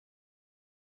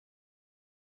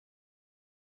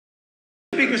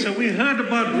Speaker, sir, we heard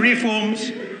about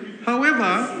reforms.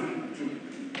 However,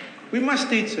 we must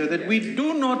state, sir, that we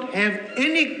do not have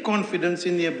any confidence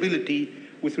in the ability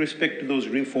with respect to those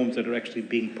reforms that are actually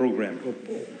being programmed or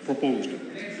proposed.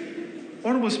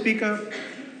 Honourable Speaker,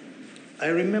 I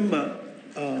remember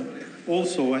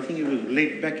also, I think it was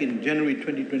late back in January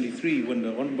 2023, when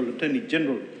the Honourable Attorney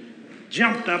General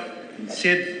jumped up and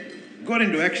said, got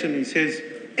into action, and says,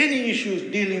 any issues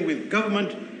dealing with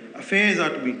government affairs are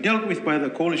to be dealt with by the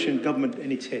coalition government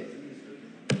and its head.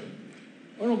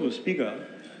 Honourable Speaker,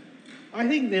 I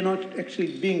think they're not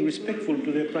actually being respectful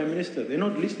to their Prime Minister. They're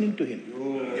not listening to him.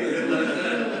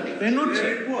 They're not,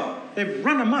 sir. They've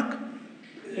run amok.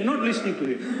 They're not listening to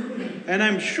him. And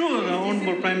I'm sure the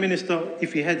Honourable Prime Minister,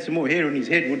 if he had some more hair on his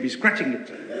head, would be scratching it.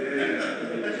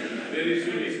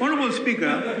 Honourable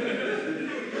Speaker,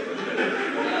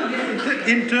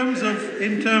 in terms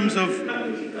of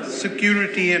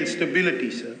security and stability,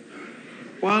 sir,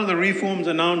 while the reforms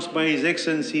announced by His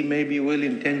Excellency may be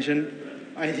well-intentioned,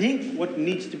 I think what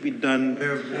needs to be done...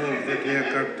 There's more of that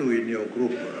haircut too in your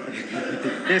group.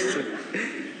 Yes, sir.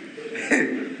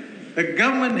 The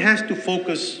government has to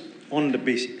focus on the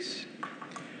basics.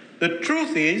 The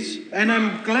truth is, and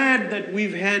I'm glad that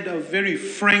we've had a very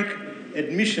frank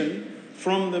admission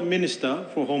from the Minister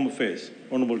for Home Affairs,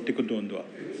 Honourable Tikutuandua.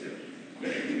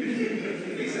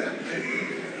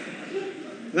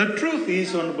 The truth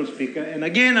is, Honourable Speaker, and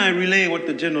again I relay what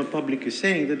the general public is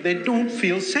saying, that they don't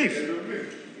feel safe.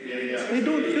 They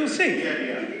don't feel safe.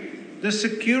 The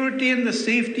security and the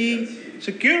safety,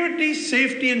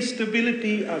 safety and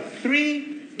stability are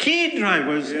three key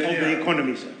drivers of the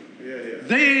economy, sir.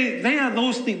 They are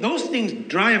those things. Those things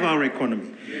drive our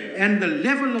economy. And the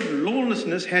level of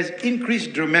lawlessness has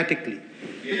increased dramatically.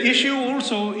 The issue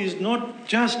also is not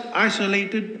just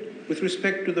isolated with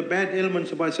respect to the bad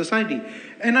elements of our society.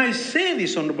 And I say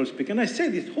this, Honourable Speaker, and I say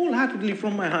this wholeheartedly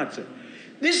from my heart, sir.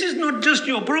 This is not just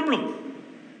your problem.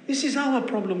 This is our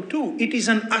problem too. It is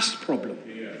an us problem.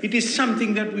 It is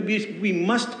something that we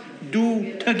must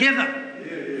do together.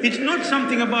 It's not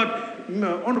something about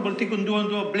Honourable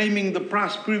Tikunduandua blaming the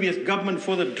previous government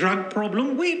for the drug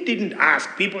problem. We didn't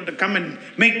ask people to come and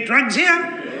make drugs here.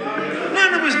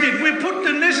 None of us did. We put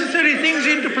the necessary things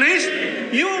into place.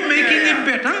 You're making it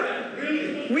better.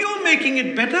 You're making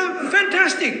it better.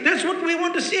 Fantastic. That's what we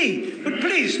want to see. But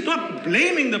please stop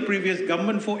blaming the previous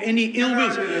government for any ill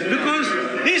wills, because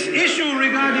this issue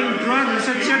regarding drugs,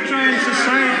 etc., in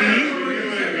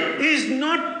society is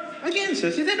not... Again, sir,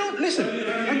 see, they don't listen.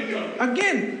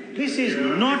 Again, this is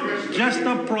not just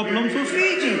a problem for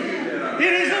Fiji.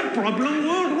 It is a problem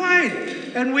worldwide.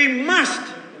 And we must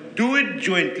do it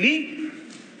jointly,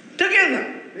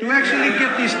 together, to actually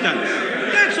get this done.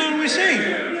 That's all we're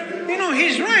saying. You know,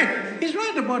 he's right. He's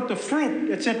right about the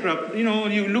fruit, etc. You know,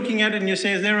 you're looking at it and you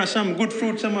say, there are some good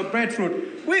fruit, some are bad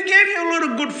fruit. We gave you a lot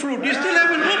of good fruit. You still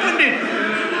haven't opened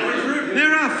it.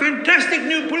 There are fantastic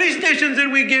new police stations that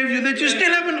we gave you that you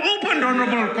still haven't opened,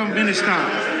 Honourable Minister.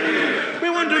 We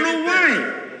want to know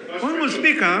why. Honourable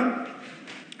Speaker,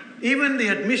 even the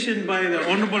admission by the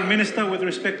Honourable Minister with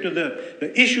respect to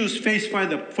the issues faced by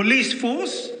the police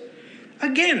force,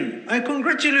 again, I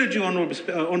congratulate you,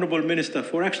 Honourable Minister,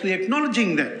 for actually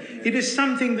acknowledging that. It is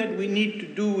something that we need to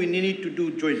do, we need to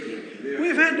do jointly.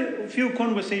 We've had a few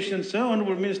conversations, sir,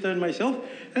 Honourable Minister and myself,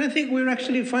 and I think we're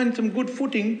actually finding some good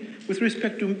footing with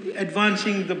respect to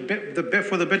advancing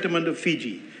for the betterment of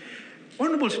Fiji.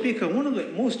 Honourable Speaker, one of the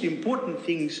most important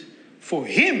things for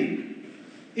him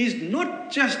is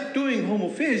not just doing home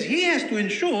affairs. He has to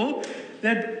ensure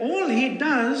that all he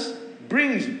does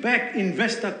brings back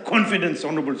investor confidence,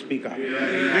 Honourable Speaker.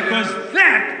 Because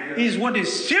that is what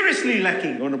is seriously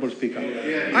lacking, Honourable Speaker.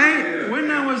 When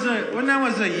I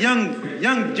was a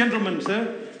young gentleman,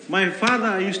 sir, my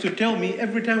father used to tell me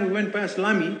every time we went past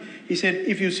Lami, he said,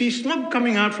 if you see smoke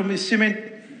coming out from his cement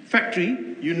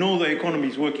factory, you know the economy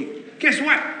is working. Guess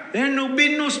what? There has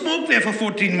been no smoke there for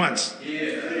 14 months.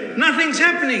 Nothing's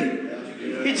happening.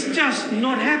 It's just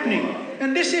not happening.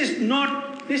 And this is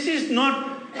not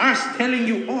us telling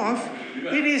you off.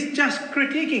 It is just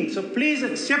critiquing. So please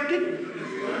accept it.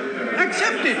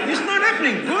 Accept it. It's not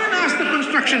happening. Go and ask the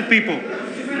construction people.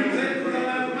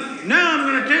 Now I'm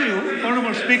going to tell you,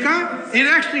 Honourable Speaker, it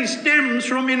actually stems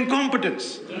from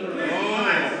incompetence.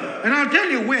 And I'll tell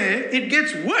you where it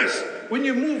gets worse when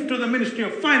you move to the Ministry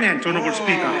of Finance, Honourable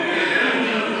Speaker.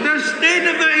 The state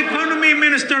of the economy,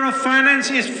 Minister of Finance,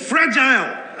 is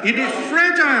fragile. It is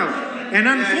fragile. And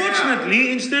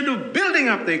unfortunately, instead of building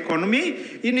up the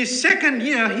economy, in his second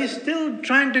year, he's still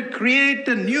trying to create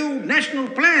a new national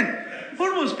plan.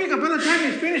 Honourable Speaker, by the time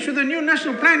he's finished with the new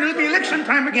national plan, it'll be election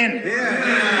time again.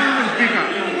 Honourable Speaker,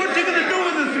 what's he going to do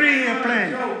with the 3-year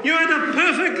plan? You had a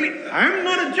perfectly... I'm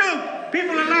not a joke.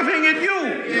 People are laughing at you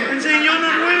and saying you're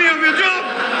not worthy of your job.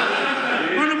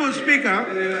 Honourable Speaker,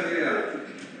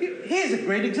 here's a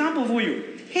great example for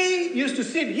you. He used to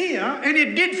sit here and he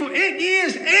did for 8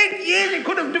 years. 8 years he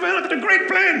could have developed a great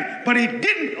plan, but he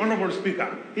didn't, Honourable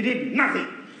Speaker. He did nothing.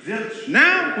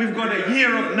 Now we've got a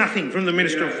year of nothing from the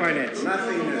Minister of Finance.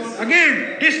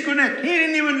 Again, disconnect. He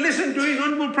didn't even listen to his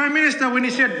Honourable Prime Minister when he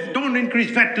said, don't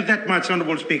increase VAT to that much,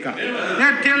 Honourable Speaker.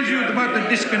 That tells you about the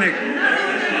disconnect.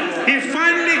 He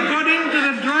finally got into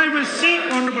the driver's seat,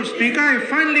 Honourable Speaker. He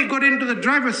finally got into the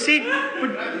driver's seat.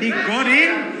 But he got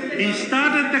in, he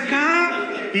started the car.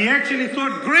 He actually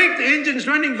thought, great, the engine's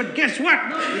running, but guess what?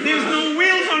 There's no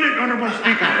wheels on it, Honourable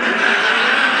Speaker.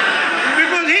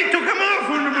 Because he took them off,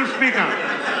 Honourable Speaker.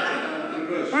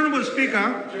 Honourable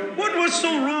Speaker, what was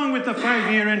so wrong with the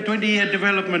 5-year and 20-year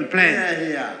development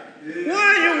plan? Why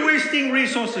are you wasting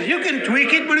resources? You can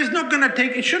tweak it, but it's not going to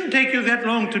take, it shouldn't take you that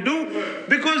long to do.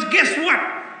 Because guess what?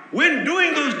 When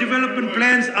doing those development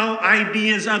plans, our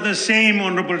ideas are the same,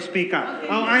 Honourable Speaker.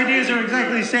 Our ideas are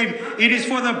exactly the same. It is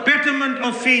for the betterment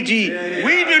of Fiji.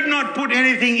 We did not put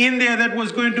anything in there that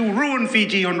was going to ruin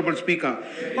Fiji, Honourable Speaker.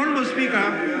 Honourable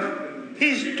Speaker,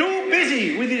 he's too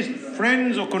busy with his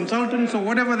friends or consultants or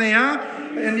whatever they are.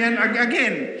 And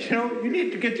again, you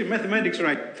need to get your mathematics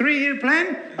right. 3-year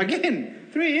plan, again,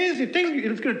 3 years,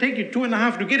 it's going to take you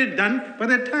 2.5 to get it done. By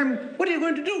that time, what are you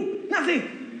going to do?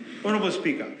 Nothing. Honourable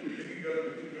Speaker,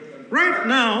 right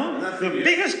now, the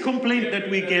biggest complaint that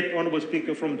we get, Honourable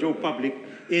Speaker, from Joe Public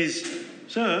is,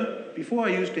 sir, before I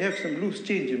used to have some loose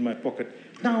change in my pocket.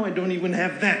 Now I don't even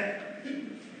have that.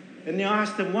 And you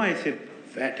ask them why. I said,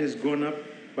 VAT has gone up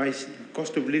by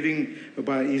cost of living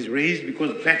is raised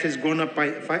because VAT has gone up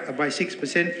by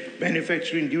 6%,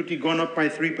 manufacturing duty gone up by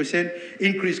 3%,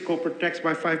 increased corporate tax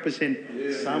by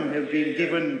 5%. Some have been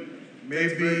given...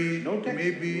 Maybe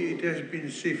it has been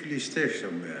safely stashed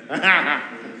somewhere.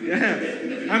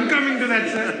 I'm coming to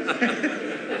that, sir.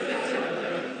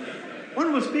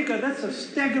 Honourable Speaker, that's a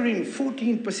staggering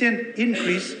 14%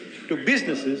 increase to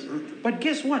businesses. But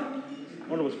guess what,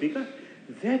 Honourable Speaker?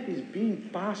 That is being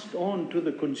passed on to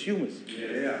the consumers.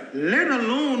 Let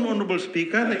alone, Honourable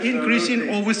Speaker, the increase in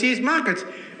overseas markets.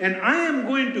 And I am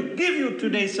going to give you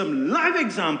today some live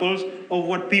examples of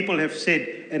what people have said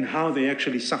and how they're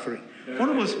actually suffering.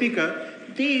 Honourable Speaker,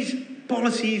 these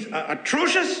policies are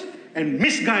atrocious and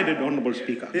misguided, Honourable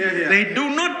Speaker. They do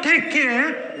not take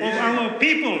care of our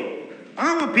people.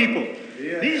 Our people.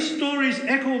 These stories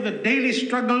echo the daily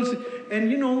struggles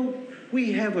and,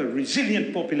 we have a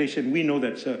resilient population, we know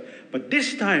that, sir. But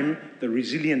this time, the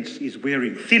resilience is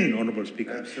wearing thin, Honourable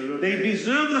Speaker. Absolutely. They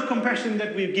deserve the compassion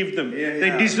that we give them.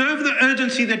 They deserve the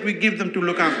urgency that we give them to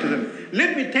look after them.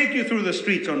 Let me take you through the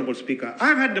streets, Honourable Speaker.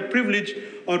 I've had the privilege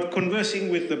of conversing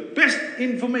with the best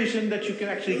information that you can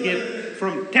actually get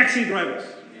from taxi drivers,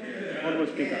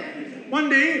 Honourable Speaker. One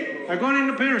day, I got in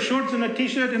a pair of shorts and a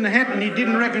T-shirt and a hat, and he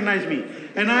didn't recognize me.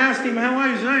 And I asked him, how are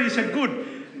you, sir? He said, good.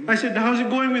 I said, how's it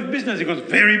going with business? He goes,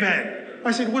 very bad.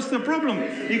 I said, what's the problem?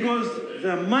 He goes,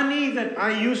 the money that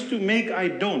I used to make, I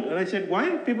don't. And I said, why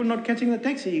are people not catching the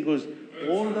taxi? He goes,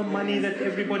 all the money that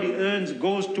everybody earns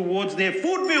goes towards their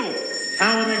food bill.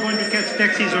 How are they going to catch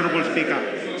taxis, Honourable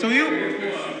Speaker? So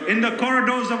in the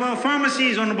corridors of our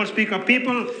pharmacies, Honourable Speaker,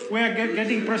 people who are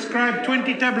getting prescribed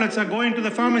 20 tablets are going to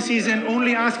the pharmacies and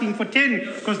only asking for 10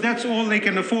 because that's all they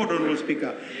can afford, Honourable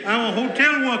Speaker. Our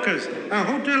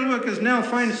hotel workers now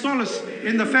find solace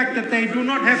in the fact that they do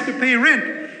not have to pay rent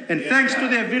and thanks to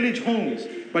their village homes.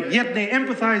 But yet they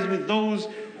empathise with those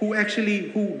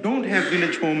who don't have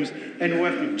village homes and who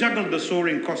have to juggle the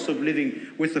soaring cost of living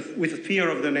with the fear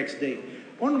of the next day.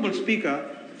 Honourable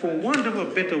Speaker, for want of a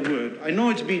better word, I know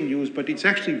it's been used, but it's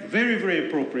actually very, very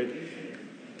appropriate.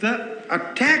 The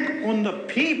attack on the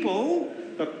people,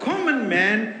 the common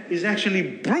man, is actually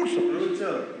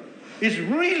brutal. It's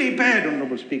really bad,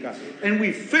 Honourable Speaker. And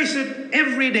we face it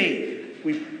every day.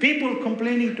 With people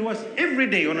complaining to us every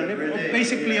day,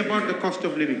 basically about the cost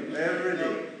of living. Every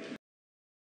day.